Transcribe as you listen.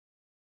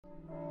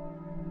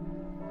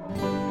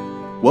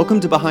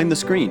Welcome to Behind the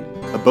Screen,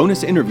 a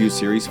bonus interview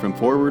series from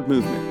Forward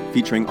Movement,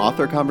 featuring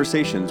author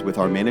conversations with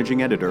our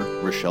managing editor,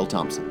 Rochelle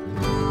Thompson.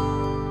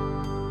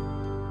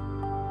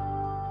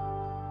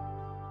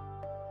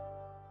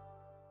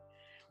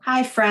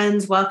 Hi,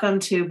 friends. Welcome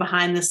to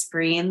Behind the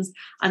Screens.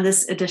 On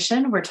this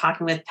edition, we're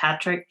talking with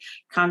Patrick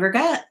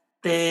Congregate,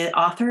 the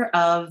author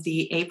of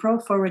the April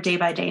Forward Day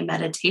by Day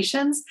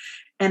Meditations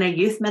and a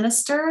youth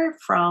minister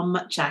from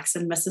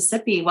Jackson,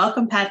 Mississippi.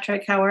 Welcome,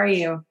 Patrick. How are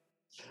you?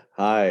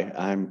 Hi,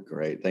 I'm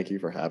great. Thank you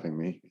for having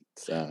me.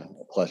 It's a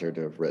pleasure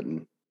to have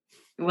written.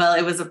 Well,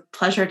 it was a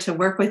pleasure to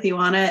work with you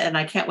on it, and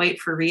I can't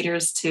wait for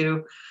readers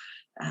to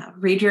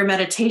read your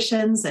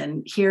meditations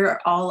and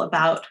hear all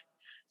about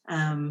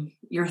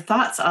your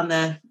thoughts on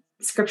the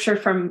scripture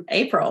from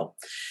April.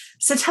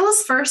 So tell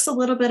us first a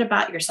little bit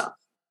about yourself.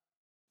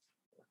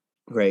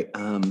 Great.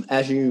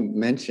 As you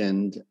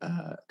mentioned,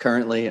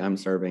 currently I'm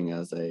serving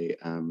as a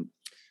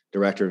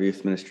director of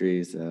youth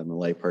ministries. I'm a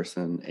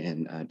layperson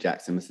in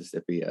Jackson,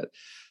 Mississippi at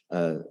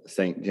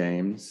St.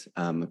 James.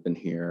 I've been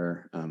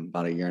here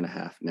about a year and a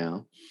half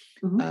now.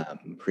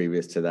 Mm-hmm.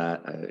 Previous to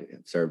that, I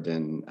served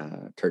in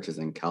churches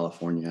in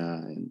California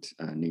and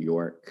New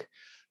York.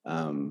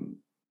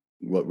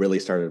 What really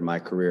started my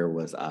career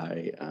was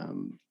I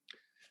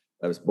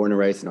was born and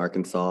raised in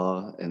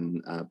Arkansas,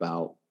 and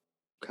about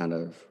kind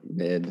of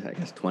mid,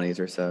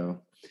 20s or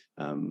so.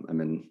 I'm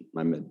in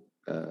my mid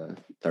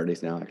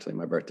 30s now. Actually,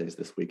 my birthday is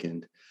this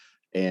weekend.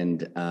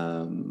 And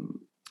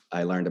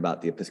I learned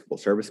about the Episcopal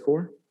Service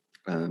Corps,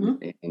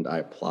 and I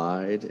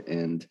applied,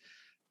 and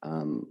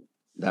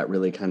that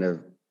really kind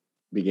of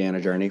began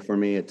a journey for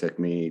me. It took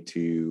me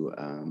to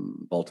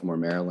Baltimore,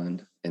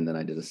 Maryland, and then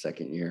I did a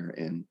second year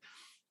in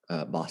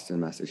Boston,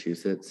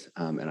 Massachusetts,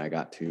 and I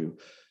got to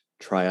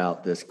try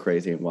out this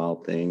crazy and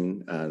wild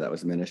thing that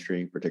was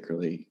ministry,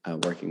 particularly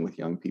working with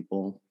young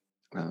people.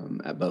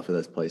 At both of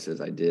those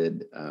places, I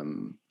did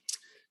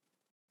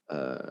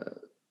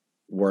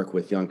work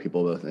with young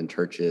people both in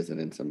churches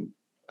and in some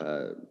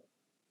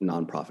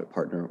nonprofit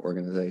partner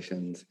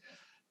organizations.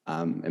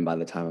 And by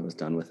the time I was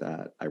done with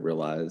that, I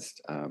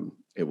realized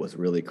it was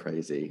really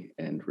crazy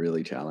and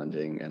really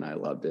challenging, and I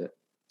loved it.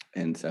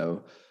 And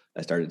so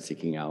I started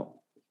seeking out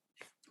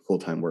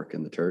full-time work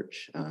in the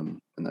church,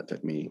 and that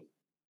took me,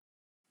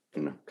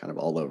 kind of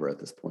all over at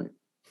this point.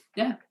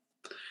 Yeah,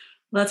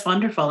 well, that's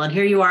wonderful. And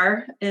here you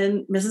are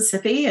in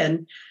Mississippi,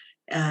 and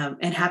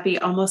happy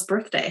almost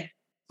birthday.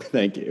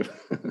 Thank you.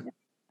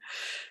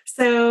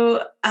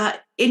 So,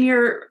 in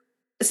your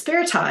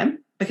spare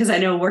time, because I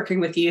know working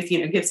with youth,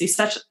 gives you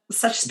so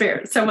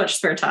much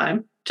spare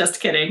time. Just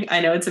kidding.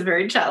 I know it's a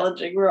very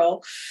challenging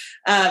role.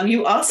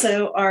 You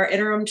also are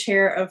interim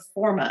chair of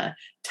Forma.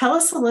 Tell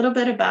us a little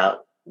bit about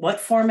what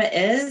Forma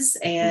is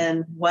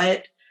and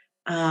what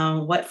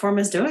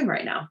Forma is doing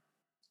right now.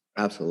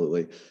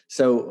 Absolutely.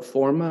 So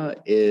Forma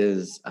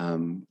is,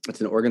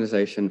 it's an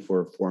organization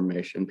for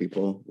formation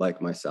people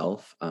like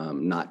myself,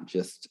 not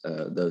just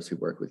those who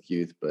work with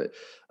youth, but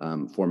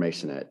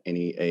formation at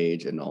any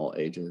age and all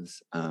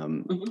ages.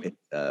 It's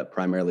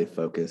primarily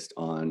focused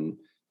on,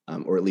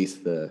 or at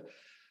least the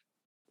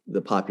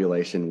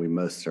population we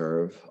most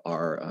serve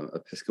are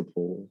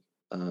Episcopal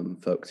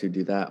folks who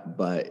do that,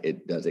 but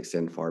it does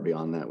extend far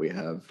beyond that. We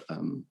have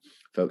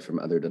folks from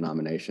other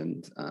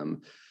denominations,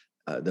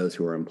 those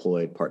who are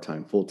employed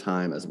part-time,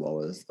 full-time, as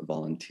well as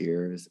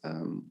volunteers.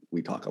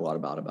 We talk a lot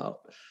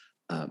about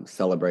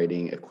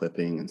celebrating,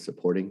 equipping, and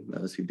supporting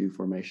those who do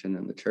formation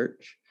in the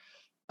church.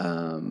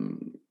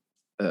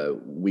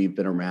 We've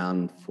been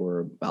around for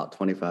about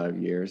 25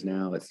 years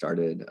now. It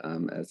started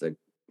as an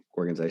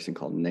organization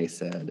called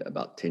NACED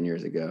about 10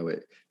 years ago.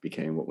 It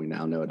became what we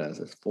now know it as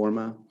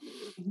Forma.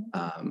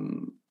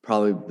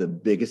 Probably the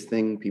biggest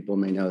thing people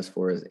may know us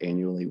for is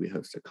annually we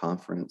host a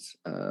conference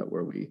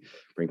where we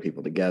bring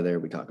people together.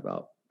 We talk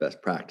about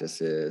best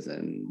practices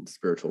and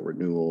spiritual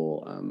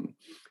renewal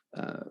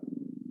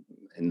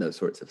and those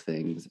sorts of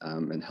things,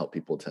 and help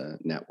people to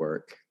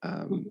network.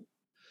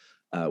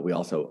 We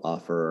also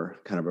offer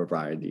kind of a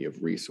variety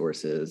of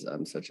resources,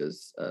 such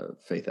as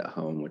Faith at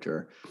Home, which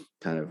are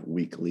kind of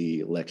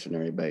weekly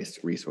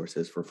lectionary-based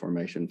resources for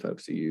formation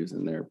folks to use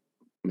in their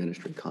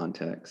ministry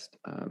context.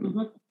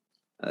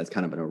 It's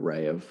kind of an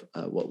array of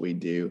what we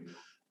do.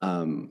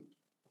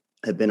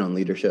 I've been on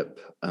leadership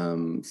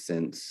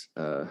since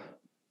the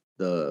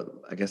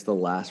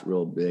last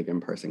real big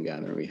in-person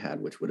gathering we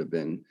had, which would have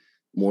been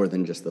more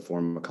than just the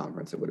Forma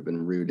conference. It would have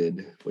been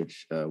Rooted,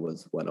 which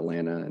was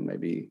Atlanta, and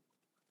maybe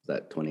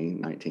that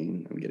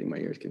 2019. I'm getting my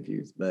years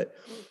confused, but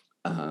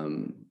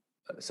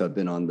so I've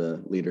been on the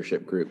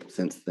leadership group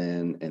since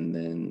then, and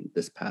then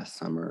this past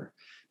summer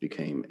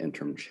became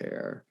interim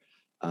chair.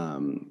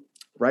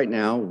 Right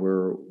now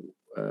we're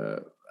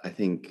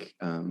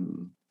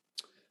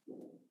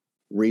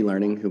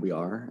relearning who we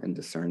are and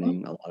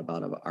discerning a lot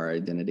about our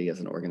identity as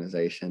an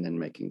organization, and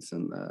making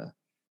some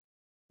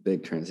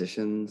big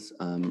transitions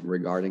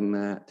regarding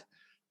that.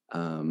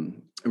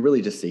 And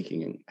really just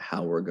seeking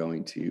how we're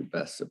going to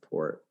best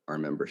support our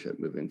membership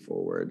moving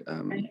forward.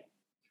 Right.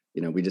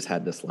 We just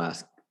had this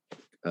last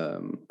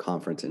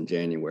conference in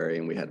January,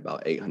 and we had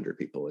about 800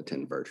 people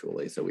attend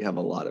virtually. So we have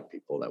a lot of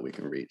people that we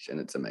can reach, and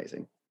it's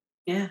amazing.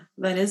 Yeah,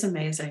 that is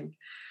amazing.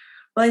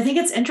 Well, I think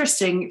it's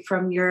interesting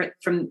for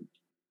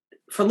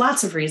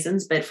lots of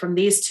reasons, but from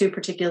these two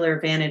particular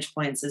vantage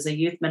points as a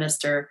youth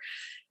minister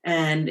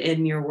and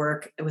in your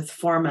work with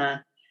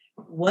Forma,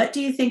 what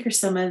do you think are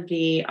some of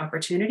the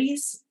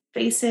opportunities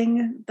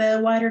facing the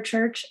wider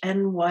church,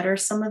 and what are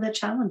some of the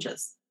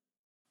challenges?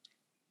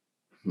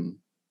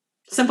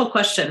 Simple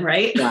question,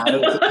 right? Yeah,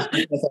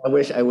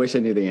 I wish I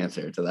knew the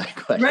answer to that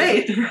question.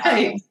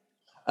 Right.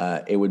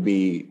 It would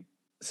be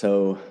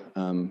so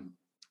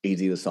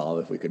easy to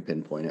solve if we could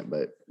pinpoint it,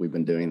 but we've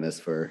been doing this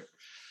for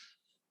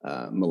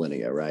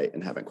millennia, right,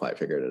 and haven't quite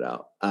figured it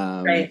out.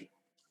 Right.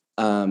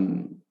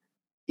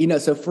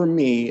 So for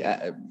me,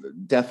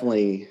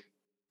 definitely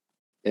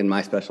in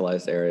my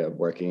specialized area of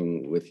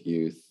working with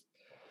youth,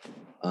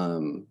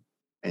 and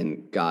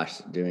gosh,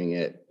 doing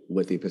it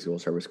with the Episcopal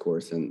Service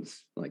Corps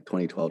since like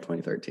 2012,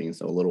 2013,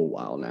 so a little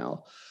while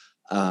now.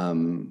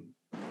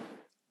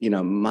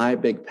 My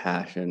big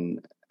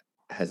passion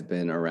has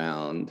been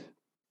around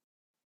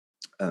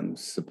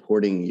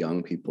supporting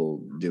young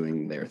people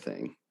doing their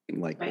thing,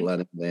 like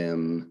letting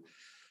them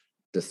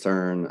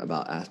discern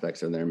about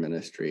aspects of their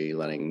ministry,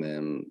 letting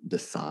them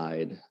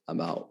decide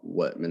about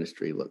what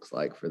ministry looks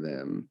like for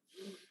them.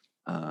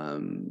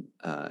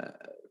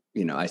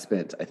 I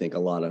spent, I think, a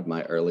lot of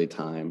my early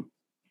time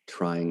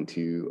trying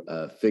to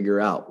figure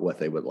out what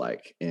they would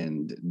like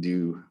and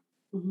do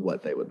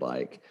what they would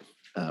like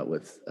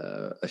with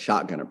a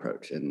shotgun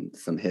approach, and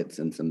some hits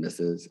and some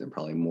misses, and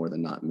probably more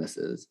than not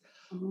misses.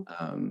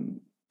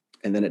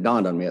 And then it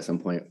dawned on me at some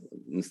point,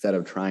 instead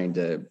of trying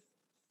to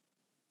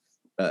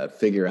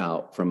figure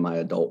out from my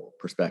adult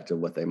perspective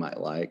what they might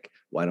like,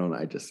 why don't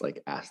I just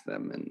like ask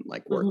them and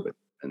like work with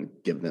and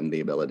give them the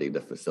ability to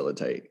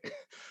facilitate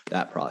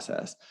that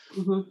process.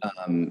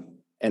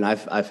 And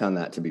I've found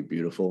that to be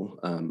beautiful.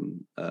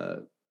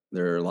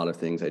 There are a lot of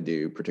things I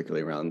do,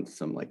 particularly around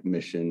some like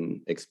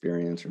mission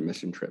experience or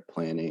mission trip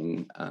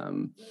planning,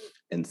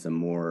 and some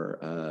more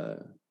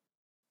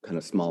kind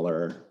of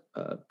smaller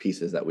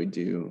pieces that we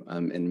do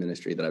in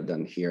ministry that I've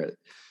done here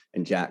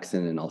in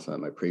Jackson and also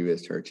at my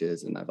previous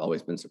churches. And I've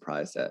always been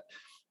surprised at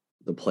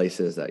the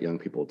places that young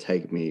people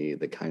take me,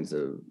 the kinds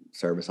of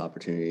service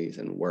opportunities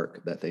and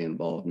work that they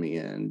involve me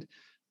in,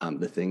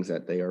 the things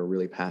that they are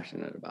really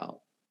passionate about.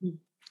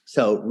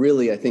 So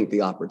really, I think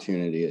the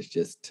opportunity is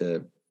just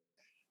to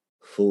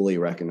fully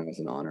recognize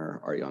and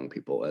honor our young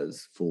people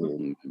as full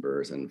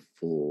members and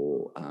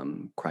full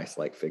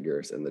Christ-like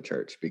figures in the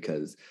church,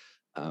 because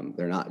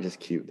they're not just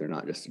cute, they're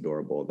not just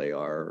adorable, they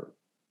are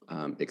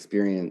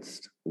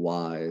experienced,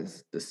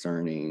 wise,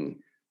 discerning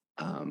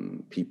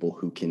people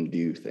who can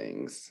do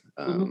things,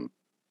 and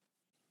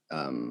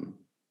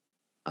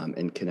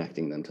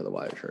connecting them to the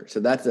wider church. So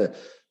that's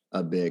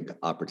a big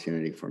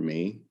opportunity for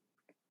me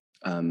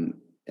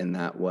in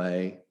that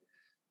way.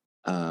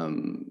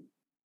 And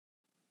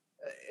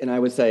I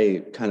would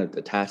say kind of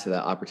attached to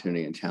that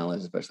opportunity and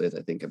challenge, especially as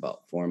I think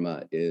about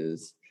Forma,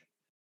 is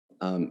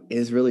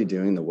really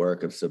doing the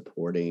work of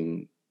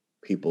supporting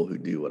people who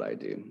do what I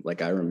do.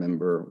 Like, I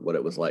remember what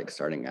it was like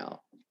starting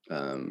out.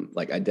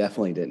 Like, I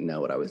definitely didn't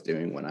know what I was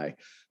doing when I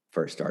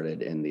first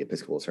started in the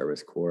Episcopal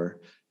Service Corps.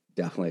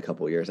 Definitely a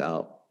couple of years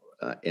out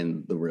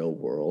in the real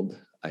world,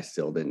 I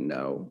still didn't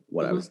know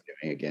what I was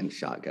doing. Again,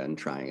 shotgun,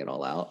 trying it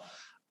all out.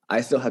 I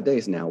still have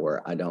days now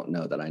where I don't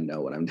know that I know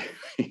what I'm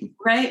doing.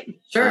 Right.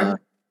 Sure.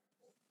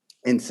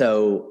 And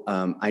so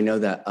I know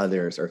that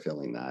others are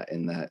feeling that,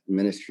 and that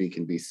ministry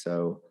can be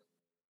so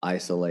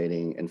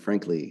isolating and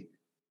frankly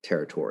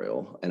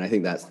territorial. And I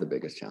think that's the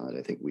biggest challenge.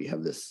 I think we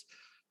have this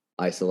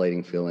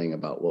isolating feeling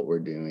about what we're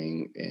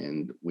doing,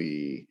 and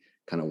we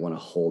kind of want to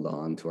hold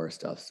on to our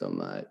stuff so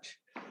much.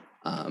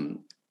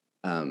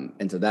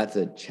 And so that's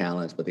a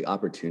challenge, but the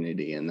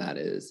opportunity in that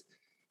is,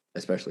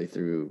 especially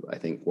through, I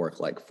think, work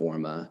like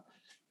Forma,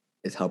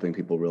 is helping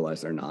people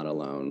realize they're not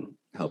alone,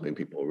 helping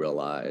people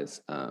realize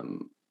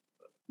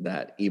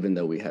that even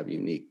though we have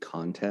unique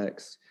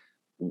contexts,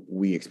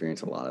 we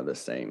experience a lot of the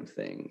same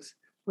things.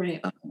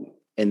 Right.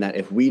 And that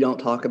if we don't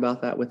talk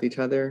about that with each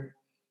other,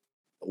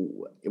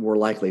 we're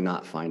likely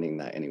not finding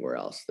that anywhere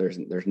else. There's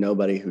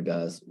nobody who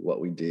does what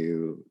we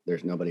do.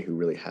 There's nobody who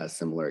really has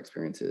similar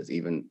experiences.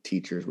 Even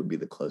teachers would be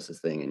the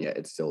closest thing, and yet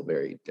it's still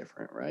very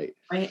different, right?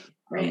 Right.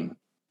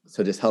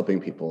 So just helping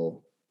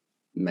people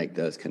make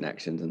those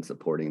connections and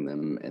supporting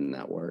them in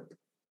that work.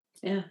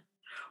 Yeah.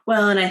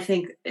 Well, and I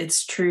think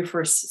it's true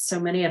for so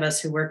many of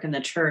us who work in the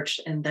church,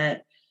 and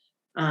that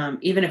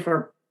even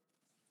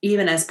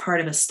as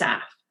part of a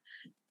staff,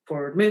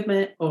 Forward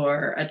Movement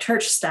or a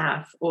church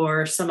staff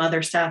or some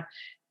other staff,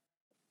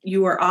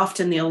 you are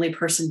often the only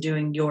person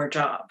doing your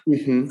job.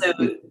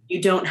 So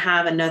you don't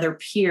have another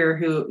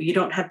peer you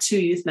don't have two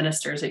youth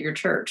ministers at your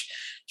church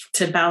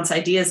to bounce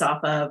ideas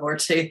off of, or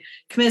to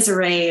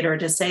commiserate, or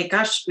to say,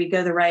 gosh, should we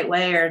go the right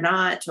way or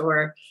not,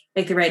 or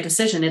make the right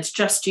decision. It's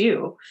just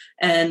you.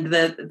 And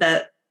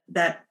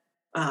that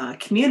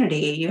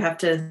community, you have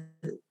to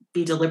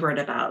be deliberate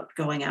about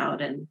going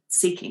out and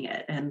seeking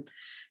it. And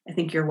I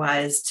think you're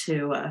wise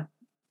to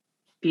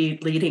be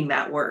leading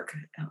that work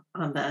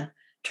on the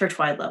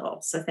church-wide level.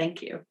 So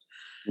thank you.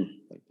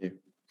 Thank you.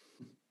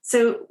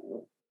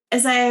 So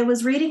as I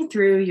was reading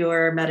through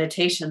your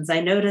meditations, I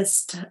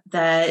noticed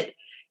that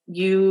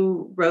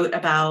you wrote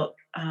about,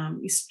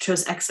 you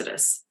chose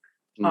Exodus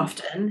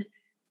often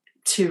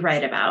to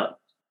write about.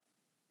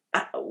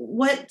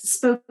 What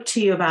spoke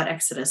to you about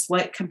Exodus?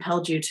 What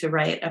compelled you to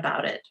write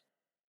about it?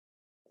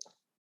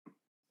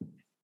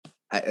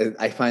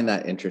 I find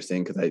that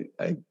interesting because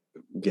I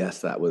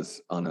guess that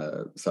was on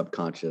a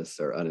subconscious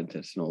or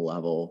unintentional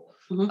level.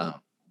 Mhm.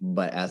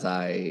 But as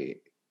I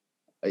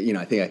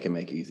think I can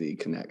make easy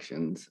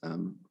connections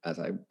as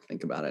I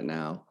think about it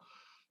now.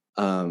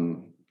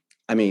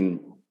 I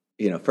mean,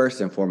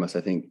 first and foremost,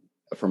 I think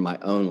from my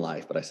own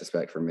life, but I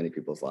suspect for many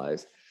people's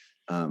lives,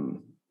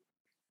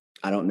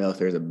 I don't know if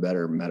there's a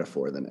better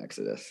metaphor than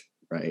Exodus,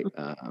 right?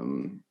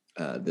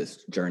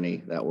 This journey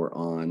that we're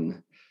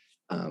on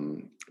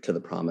to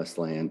the promised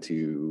land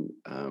to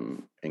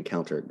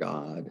encounter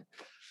God,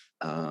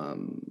 a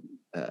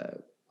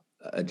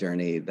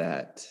journey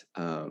that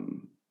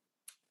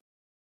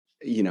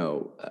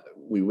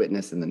we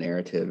witness in the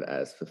narrative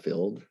as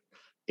fulfilled,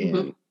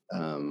 Mhm.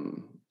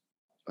 and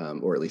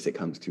or at least it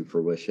comes to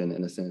fruition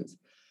in a sense.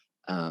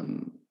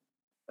 And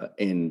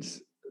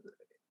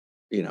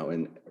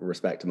in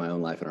respect to my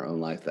own life and our own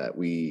life, that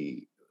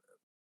we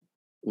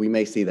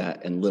may see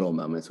that in little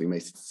moments. We may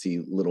see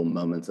little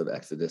moments of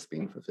Exodus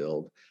being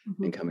fulfilled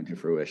and coming to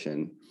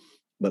fruition,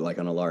 but like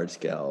on a large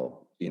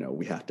scale,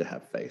 we have to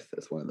have faith.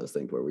 It's one of those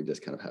things where we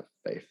just kind of have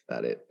faith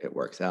that it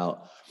works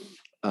out.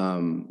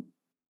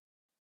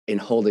 In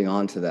holding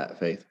on to that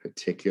faith,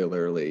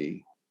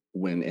 particularly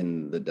when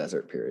in the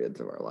desert periods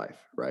of our life,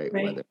 right?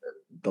 Whether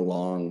the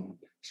long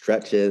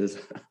stretches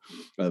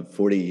of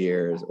 40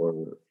 years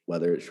or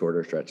whether it's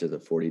shorter stretches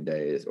of 40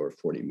 days or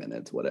 40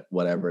 minutes,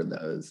 whatever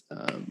those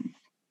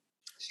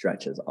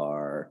stretches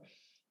are.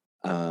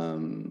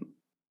 And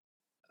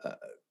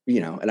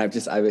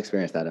I've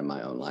experienced that in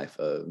my own life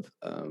of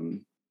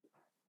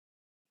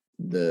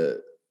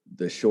the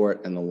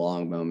short and the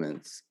long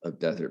moments of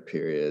desert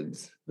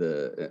periods,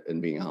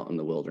 and being out in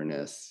the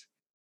wilderness,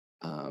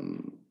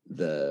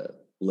 the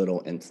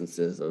little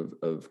instances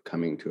of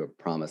coming to a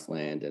promised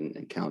land and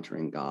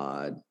encountering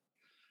God,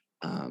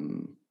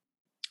 and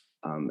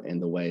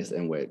the ways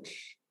in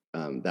which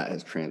that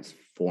has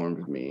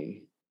transformed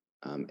me,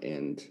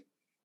 and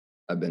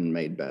I've been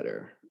made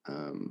better,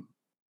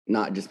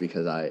 not just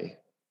because I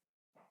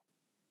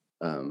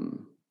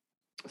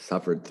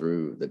suffered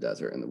through the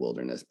desert and the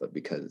wilderness, but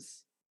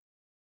because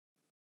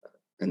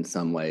in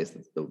some ways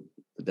the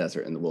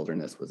desert and the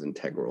wilderness was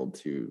integral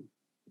to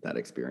that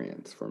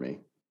experience for me.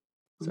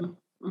 So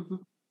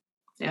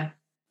Yeah.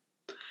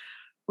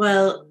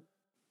 Well,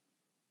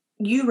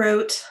 you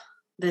wrote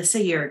this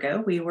a year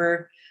ago. We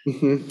were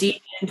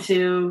deep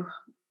into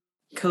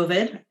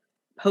COVID,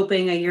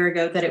 hoping a year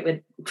ago that it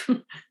would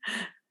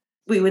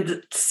we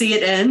would see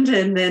it end,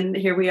 and then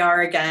here we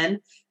are again.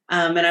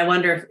 And I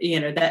wonder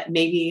if that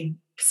maybe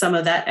some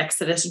of that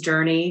Exodus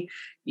journey.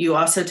 You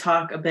also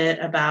talk a bit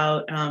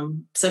about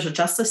social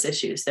justice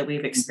issues that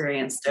we've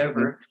experienced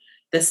over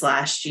this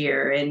last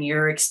year, and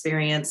your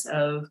experience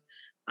of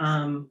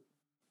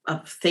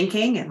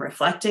thinking and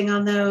reflecting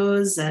on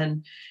those.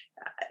 And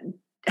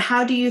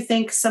how do you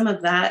think some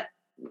of that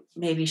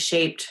maybe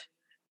shaped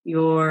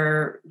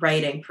your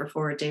writing for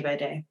Forward Day by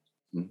Day?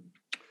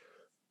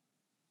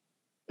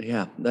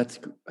 Yeah, that's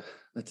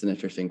an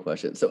interesting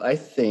question. So I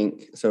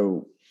think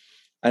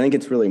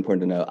it's really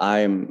important to know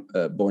I'm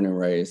born and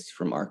raised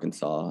from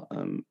Arkansas,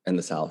 in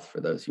the South.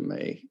 For those who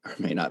may or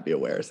may not be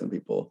aware, some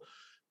people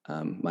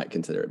might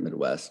consider it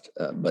Midwest,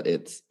 but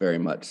it's very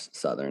much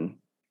Southern.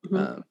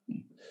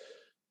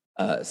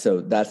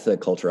 So that's the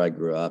culture I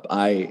grew up.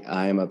 I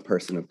am a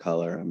person of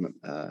color. I'm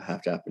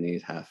half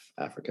Japanese, half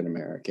African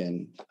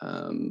American.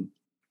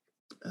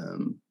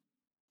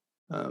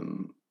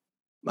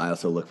 I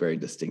also look very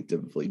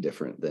distinctively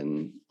different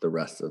than the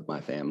rest of my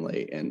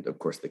family, and of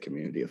course the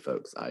community of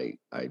folks I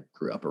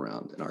grew up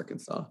around in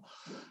Arkansas.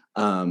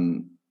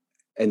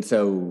 And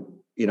so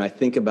I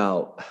think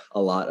about a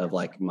lot of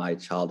like my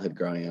childhood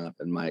growing up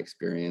and my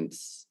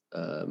experience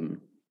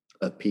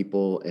of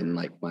people, and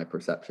like my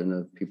perception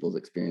of people's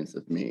experience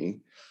of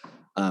me.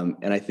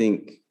 And I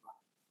think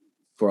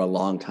for a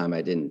long time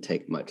I didn't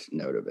take much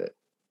note of it.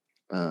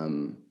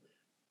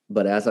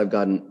 But as I've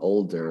gotten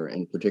older,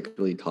 and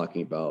particularly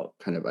talking about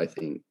kind of, I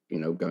think,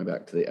 going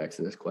back to the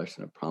Exodus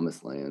question of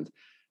promised land,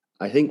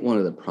 I think one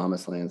of the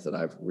promised lands that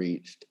I've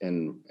reached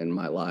in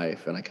my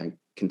life, and I can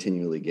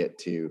continually get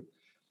to,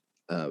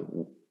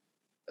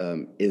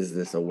 is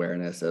this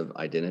awareness of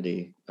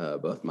identity,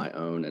 both my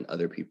own and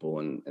other people,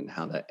 and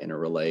how that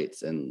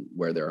interrelates, and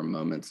where there are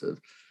moments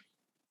of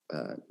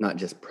not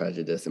just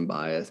prejudice and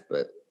bias,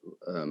 but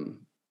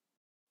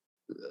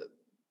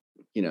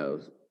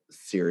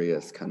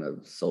serious kind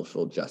of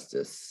social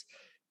justice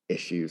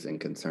issues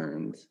and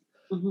concerns.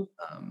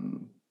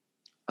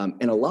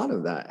 And a lot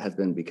of that has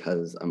been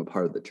because I'm a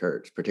part of the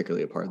church,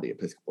 particularly a part of the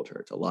Episcopal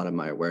Church. A lot of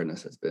my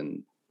awareness has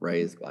been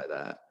raised by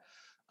that.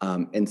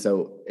 And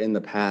so in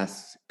the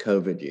past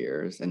COVID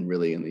years, and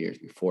really in the years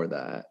before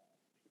that,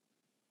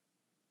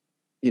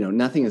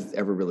 nothing has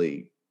ever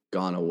really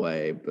gone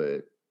away,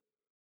 but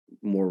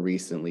more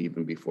recently,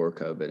 even before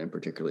COVID, and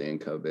particularly in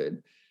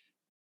COVID,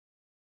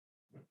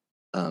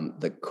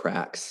 the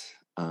cracks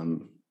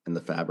in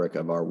the fabric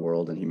of our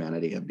world and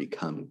humanity have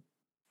become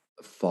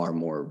far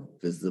more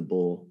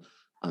visible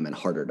and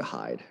harder to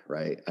hide,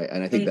 right?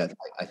 I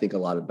think a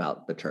lot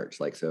about the church.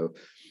 Like, so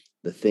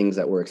the things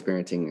that we're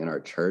experiencing in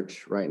our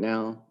church right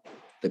now,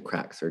 the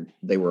cracks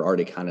they were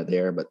already kind of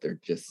there, but they're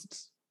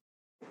just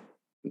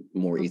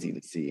more easy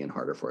to see and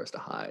harder for us to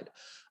hide.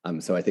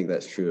 So I think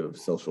that's true of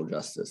social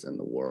justice in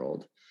the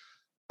world.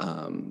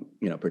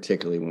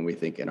 Particularly when we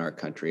think in our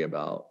country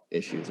about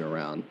issues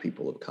around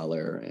people of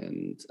color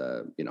and,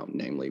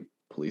 namely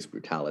police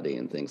brutality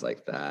and things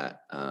like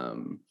that.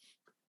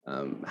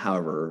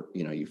 However,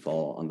 you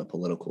fall on the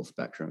political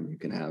spectrum, you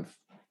can have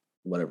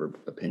whatever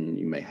opinion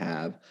you may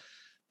have.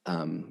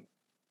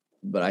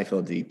 But I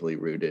feel deeply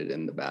rooted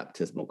in the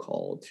baptismal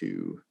call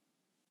to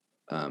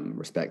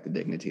respect the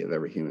dignity of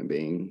every human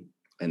being.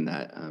 And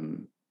that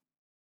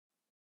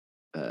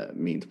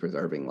means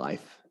preserving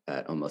life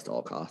at almost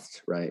all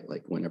costs, right?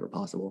 Like whenever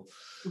possible.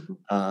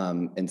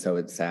 Mm-hmm. And so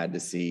it's sad to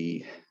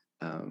see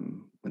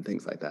when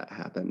things like that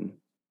happen.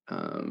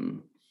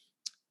 And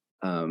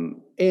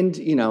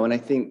I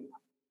think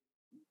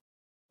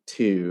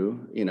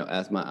too,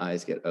 as my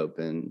eyes get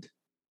opened,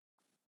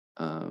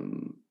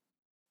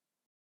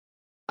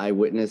 I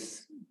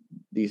witness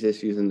these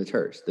issues in the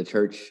church. The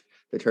church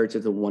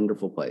is a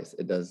wonderful place.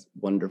 It does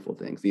wonderful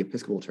things. The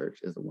Episcopal Church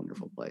is a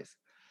wonderful place.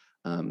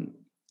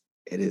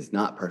 It is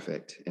not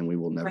perfect, and we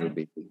will never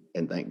be,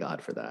 and thank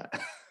God for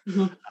that.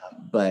 Mm-hmm.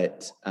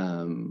 But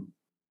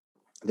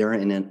there are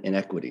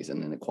inequities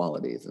and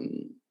inequalities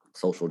and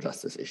social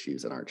justice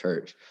issues in our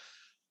church.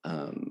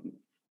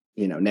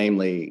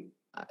 Namely,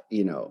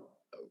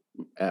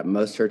 at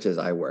most churches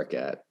I work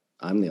at,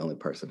 I'm the only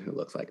person who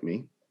looks like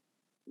me,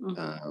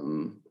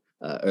 or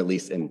at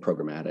least in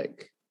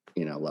programmatic,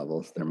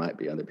 levels. There might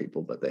be other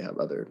people, but they have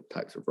other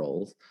types of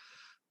roles.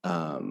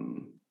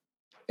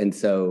 And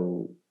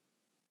so,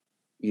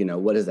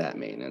 what does that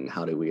mean? And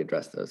how do we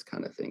address those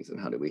kind of things? And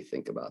how do we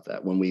think about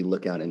that? When we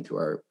look out into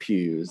our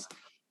pews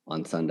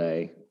on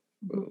Sunday,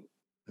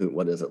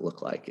 what does it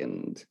look like?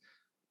 And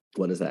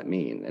what does that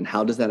mean? And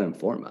how does that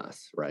inform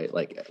us, right?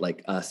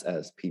 Like us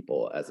as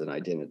people, as an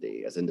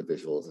identity, as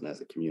individuals, and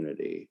as a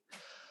community.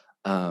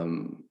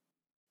 And,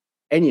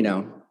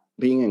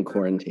 being in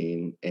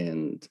quarantine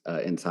and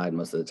inside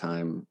most of the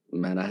time,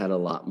 man, I had a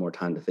lot more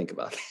time to think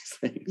about these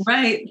things.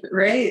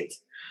 Right.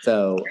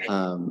 So,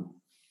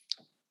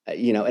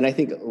 and I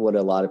think what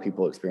a lot of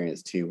people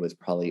experienced too was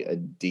probably a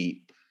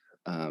deep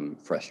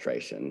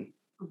frustration.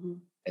 Mm-hmm.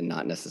 And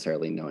not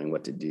necessarily knowing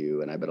what to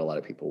do. And I bet a lot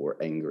of people were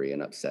angry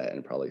and upset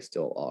and probably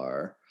still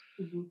are.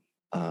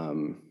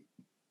 Mm-hmm.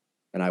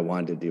 And I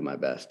wanted to do my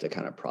best to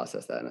kind of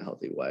process that in a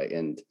healthy way.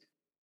 And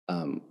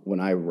when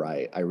I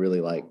write, I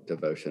really like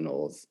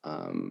devotionals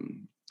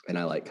and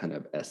I like kind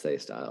of essay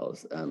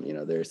styles.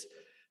 There's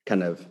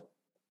kind of,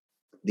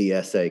 the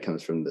essay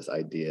comes from this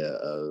idea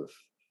of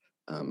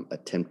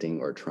attempting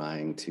or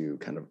trying to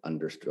kind of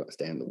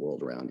understand the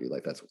world around you.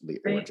 Like that's the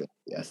origin of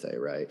the essay,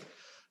 right?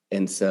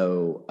 And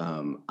so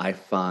I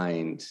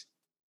find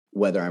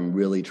whether I'm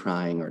really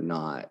trying or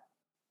not,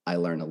 I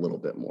learn a little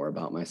bit more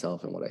about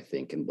myself and what I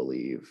think and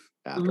believe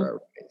after I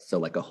write. So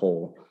like a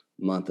whole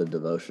month of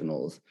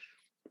devotionals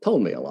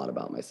told me a lot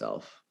about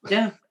myself.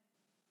 Yeah,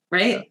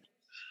 right. Yeah.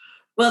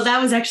 Well, that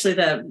was actually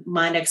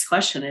my next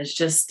question is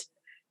just,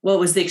 what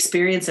was the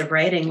experience of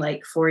writing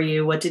like for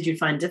you? What did you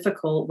find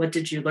difficult? What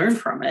did you learn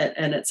from it?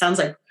 And it sounds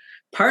like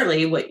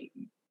partly what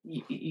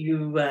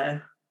you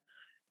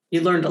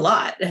learned a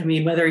lot. I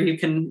mean, whether you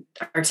can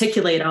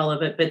articulate all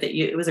of it, but that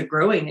it was a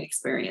growing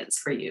experience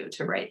for you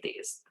to write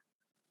these.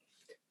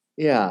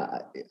 Yeah,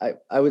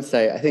 I would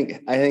say, I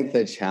think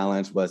the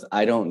challenge was,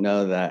 I don't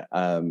know that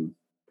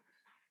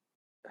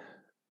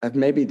I've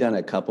maybe done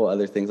a couple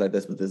other things like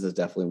this, but this is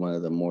definitely one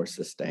of the more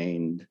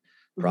sustained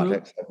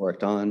projects I've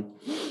worked on.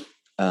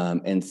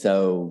 And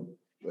so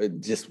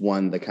just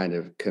the kind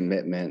of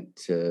commitment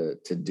to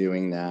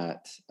doing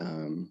that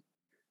and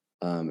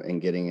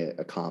getting it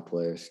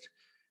accomplished,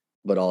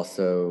 but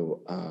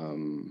also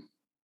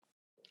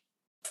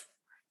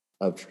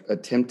of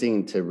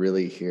attempting to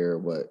really hear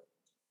what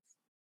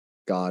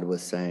God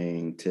was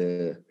saying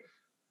to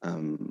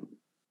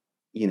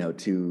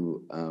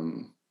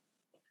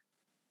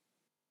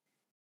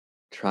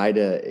try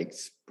to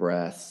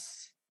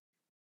express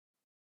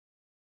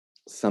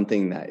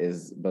something that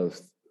is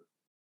both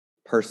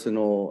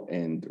personal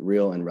and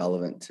real and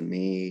relevant to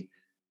me,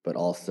 but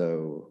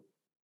also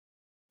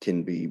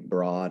can be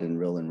broad and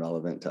real and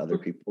relevant to other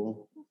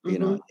people,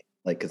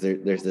 because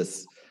there's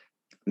this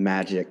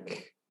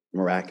magic,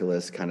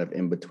 miraculous kind of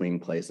in-between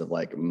place of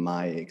like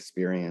my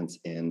experience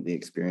and the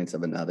experience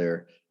of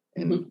another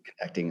and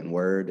connecting in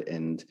word.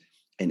 And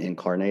and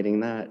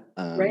incarnating that.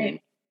 Right.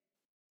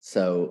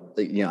 So,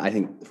 I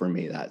think for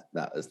me that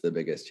was the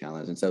biggest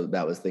challenge. And so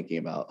that was thinking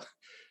about,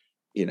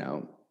 you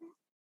know,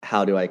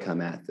 how do I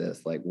come at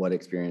this? Like, what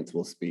experience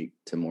will speak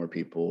to more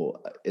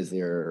people? Is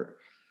there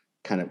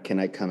can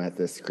I come at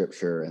this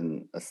scripture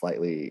in a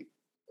slightly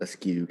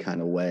askew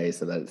kind of way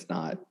so that it's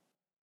not,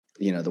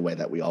 the way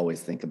that we always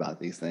think about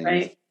these things,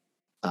 Right.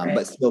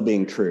 but still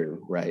being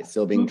true, right?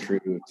 Still being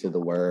true to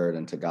the word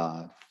and to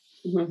God.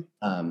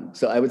 Mm-hmm.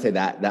 So I would say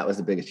that was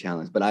the biggest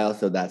challenge, but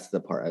that's the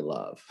part I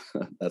love.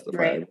 That's the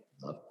part Right.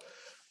 I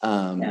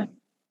love.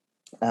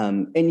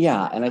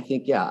 And I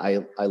think,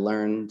 I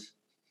learned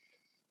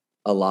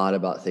a lot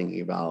about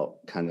thinking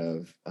about kind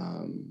of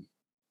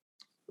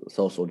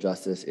social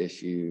justice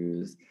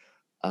issues.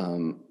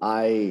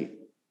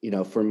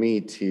 For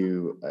me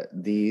too,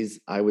 these,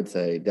 I would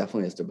say,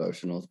 definitely as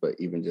devotionals, but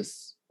even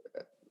just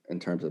in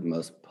terms of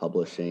most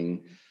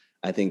publishing,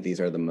 I think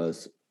these are the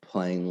most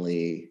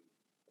plainly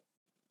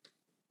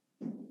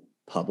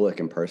public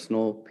and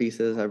personal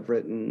pieces I've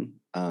written.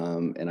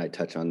 And I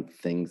touch on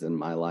things in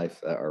my life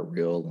that are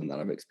real and that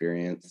I've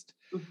experienced.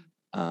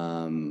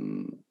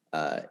 And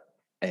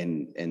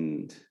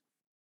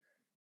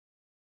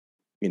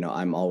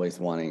I'm always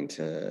wanting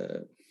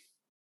to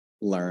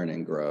learn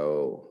and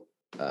grow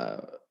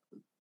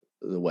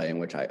the way in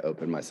which I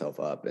open myself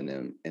up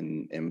and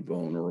am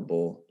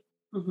vulnerable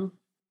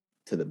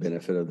to the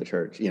benefit of the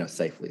church,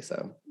 safely.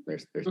 So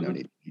there's no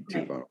need to be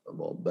too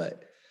vulnerable,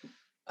 but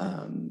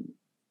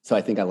so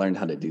I think I learned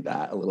how to do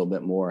that a little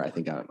bit more. I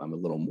think I'm a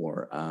little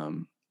more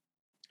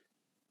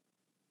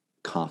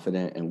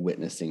confident in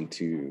witnessing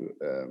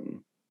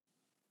to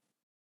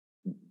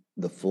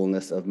the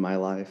fullness of my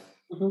life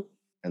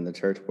in the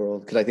church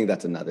world. Because I think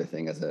that's another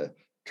thing as a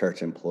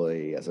church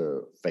employee, as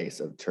a face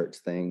of church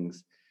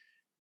things.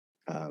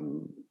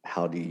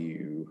 How do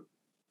you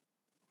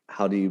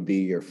be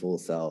your full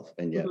self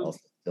and yet also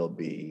still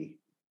be,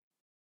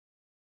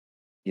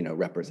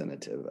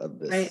 representative of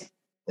this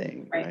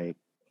thing, right?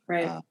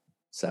 Right.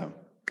 So.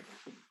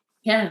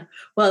 Yeah.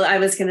 Well, I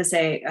was going to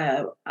say,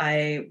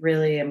 I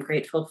really am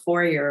grateful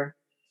for your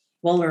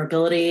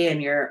vulnerability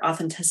and your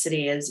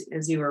authenticity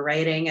as you were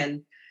writing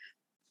and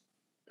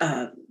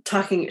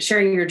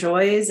sharing your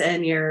joys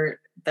and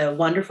the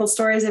wonderful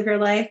stories of your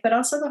life, but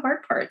also the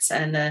hard parts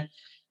and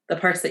the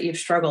parts that you've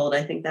struggled.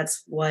 I think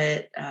that's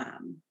what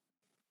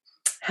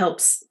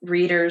helps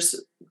readers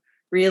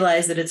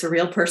realize that it's a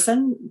real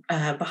person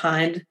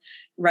behind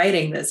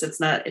writing this. It's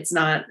not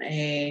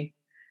a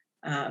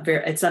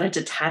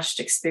detached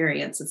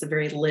experience. It's a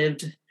very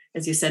lived,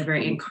 as you said,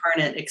 very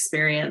incarnate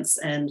experience.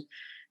 And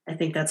I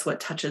think that's what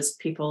touches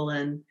people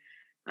and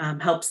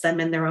helps them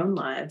in their own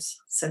lives.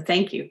 So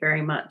thank you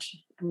very much.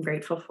 I'm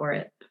grateful for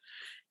it.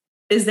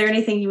 Is there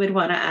anything you would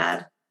want to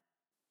add?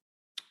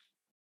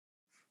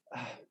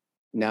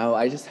 No,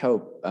 I just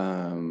hope,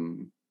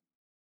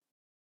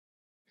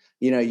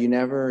 you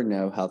never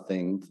know how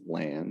things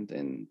land.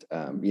 And,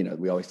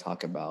 we always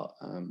talk about,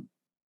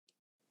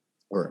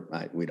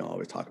 we don't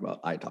always talk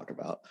about, I talk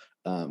about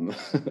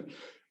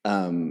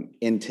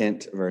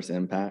intent versus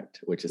impact,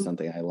 which is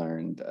something I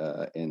learned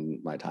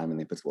in my time in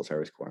the Episcopal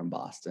Service Corps in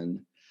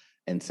Boston.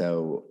 And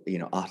so,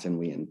 often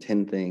we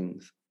intend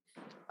things.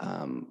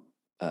 And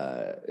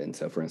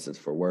so, for instance,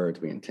 for words,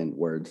 we intend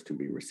words to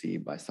be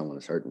received by someone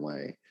a certain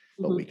way,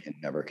 but we can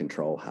never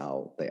control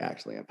how they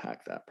actually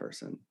impact that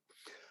person.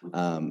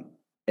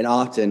 And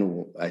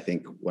often, I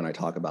think when I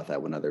talk about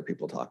that, when other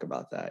people talk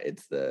about that,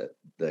 it's the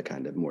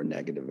kind of more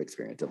negative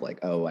experience of like,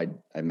 oh,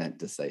 I meant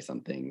to say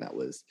something that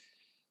was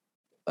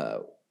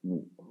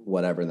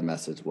whatever the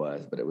message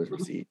was, but it was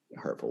received in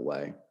a hurtful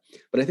way.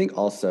 But I think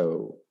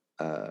also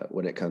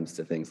when it comes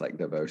to things like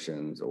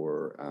devotions,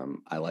 or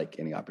I like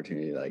any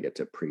opportunity that I get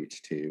to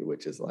preach to,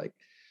 which is like,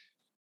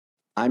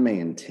 I may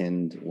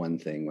intend one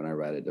thing when I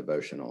write a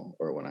devotional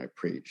or when I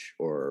preach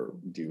or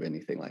do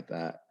anything like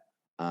that.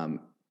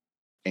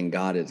 And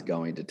God is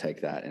going to take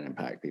that and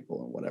impact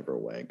people in whatever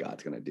way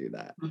God's going to do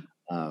that.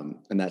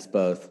 And that's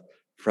both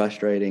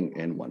frustrating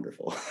and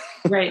wonderful.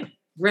 Right.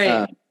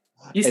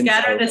 You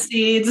scatter the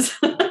seeds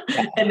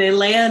and they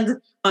land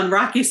on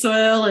rocky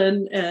soil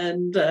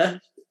and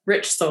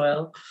rich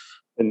soil.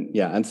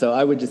 And so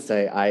I would just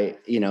say,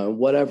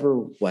 whatever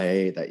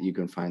way that you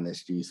can find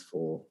this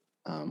useful,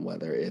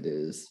 whether it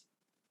is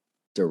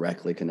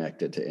directly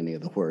connected to any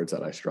of the words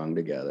that I strung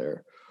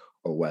together,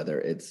 or whether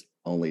it's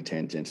only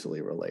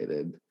tangentially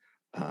related,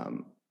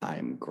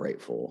 I'm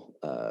grateful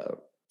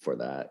for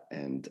that,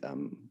 and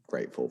I'm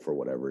grateful for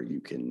whatever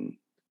you can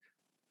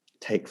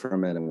take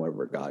from it and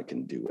whatever God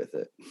can do with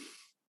it.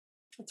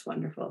 That's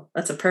wonderful.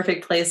 That's a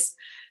perfect place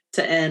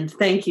to end.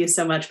 Thank you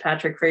so much,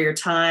 Patrick, for your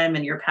time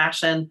and your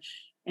passion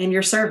and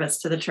your service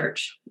to the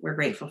church. We're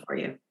grateful for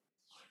you.